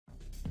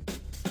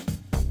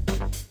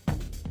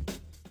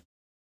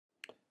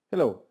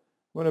Hello,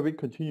 I'm going to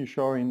continue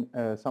showing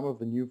some of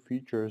the new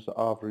features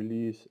of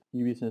release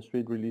eBusiness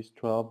Suite release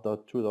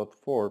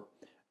 12.2.4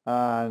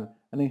 and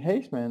an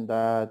enhancement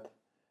that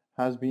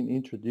has been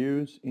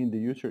introduced in the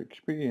user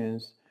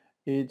experience.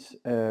 It's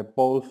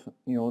both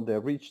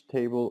the rich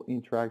table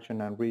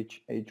interaction and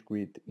rich edge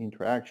grid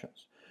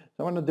interactions.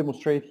 So I want to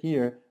demonstrate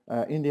here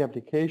in the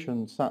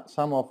application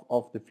some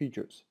of the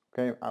features.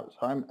 Okay,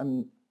 so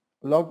I'm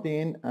logged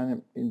in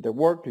and in the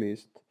work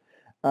list,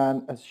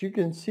 and as you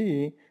can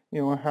see,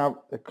 I have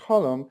a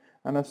column,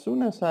 and as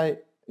soon as I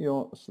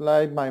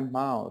slide my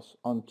mouse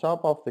on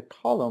top of the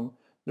column,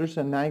 there's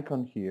an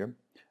icon here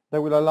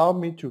that will allow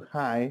me to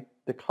hide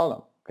the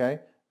column. Okay,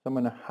 so I'm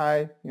going to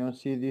hide,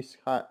 see this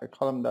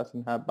column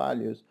doesn't have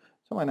values,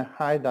 so I'm going to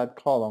hide that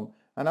column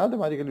and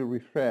automatically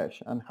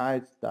refresh and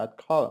hides that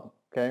column.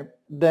 Okay,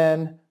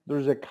 then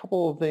there's a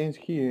couple of things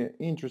here,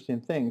 interesting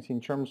things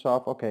in terms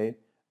of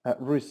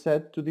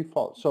reset to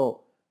default.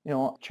 So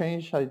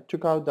I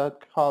took out that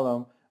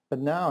column, but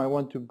now I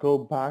want to go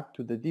back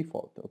to the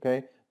default.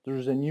 Okay,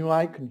 there's a new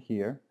icon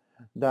here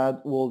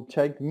that will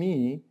take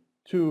me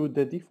to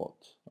the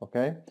defaults.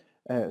 Okay,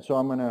 so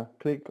I'm gonna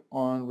click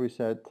on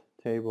reset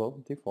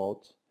table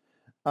defaults,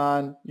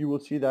 and you will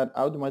see that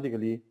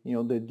automatically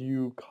the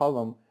new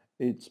column,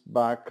 it's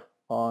back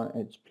on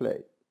its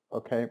place.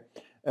 Okay,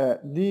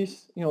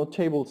 this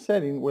table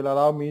setting will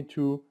allow me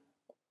to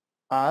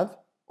add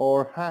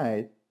or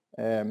hide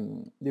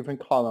different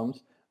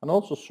columns and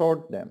also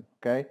sort them.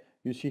 Okay,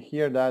 you see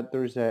here that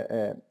there's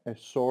a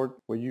sort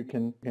where you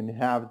can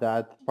have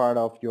that part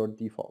of your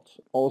defaults.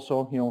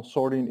 Also,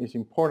 sorting is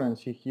important.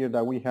 See here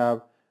that we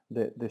have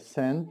the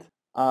send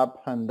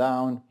up and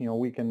down.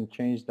 We can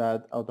change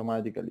that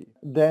automatically.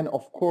 Then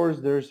of course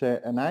there's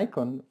an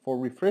icon for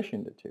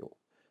refreshing the table.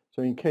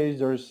 So in case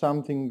there's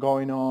something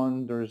going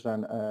on, there's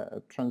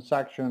a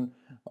transaction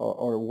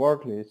or a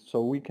work list,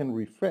 so we can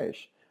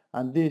refresh,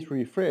 and this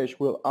refresh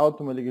will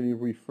automatically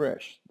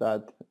refresh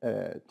that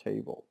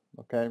table.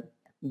 Okay,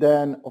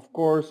 then of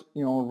course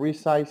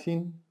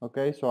resizing.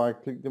 Okay, so I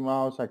click the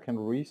mouse, I can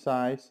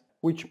resize,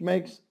 which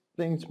makes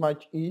things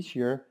much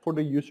easier for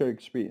the user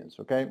experience.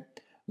 Okay,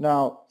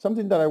 now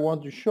something that I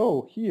want to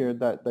show here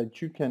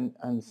that you can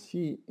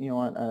see,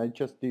 and I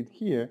just did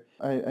here,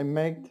 I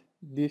made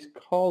this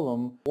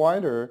column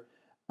wider,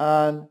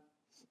 and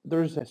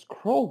there's a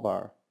scroll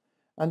bar.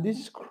 And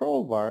this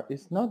scroll bar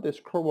is not the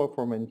scroll bar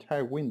from an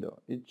entire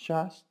window. It's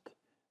just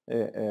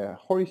a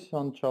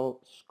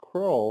horizontal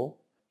scroll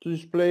to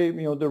display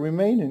the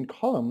remaining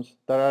columns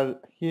that are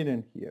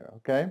hidden here.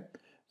 Okay,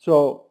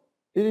 so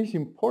it is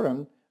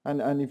important,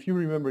 and if you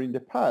remember in the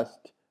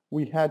past,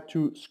 we had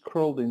to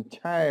scroll the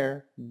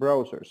entire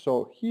browser.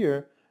 So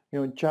here,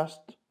 just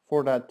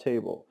for that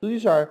table. So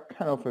these are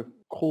kind of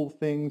cool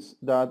things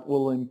that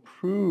will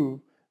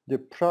improve the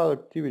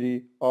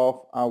productivity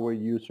of our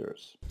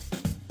users.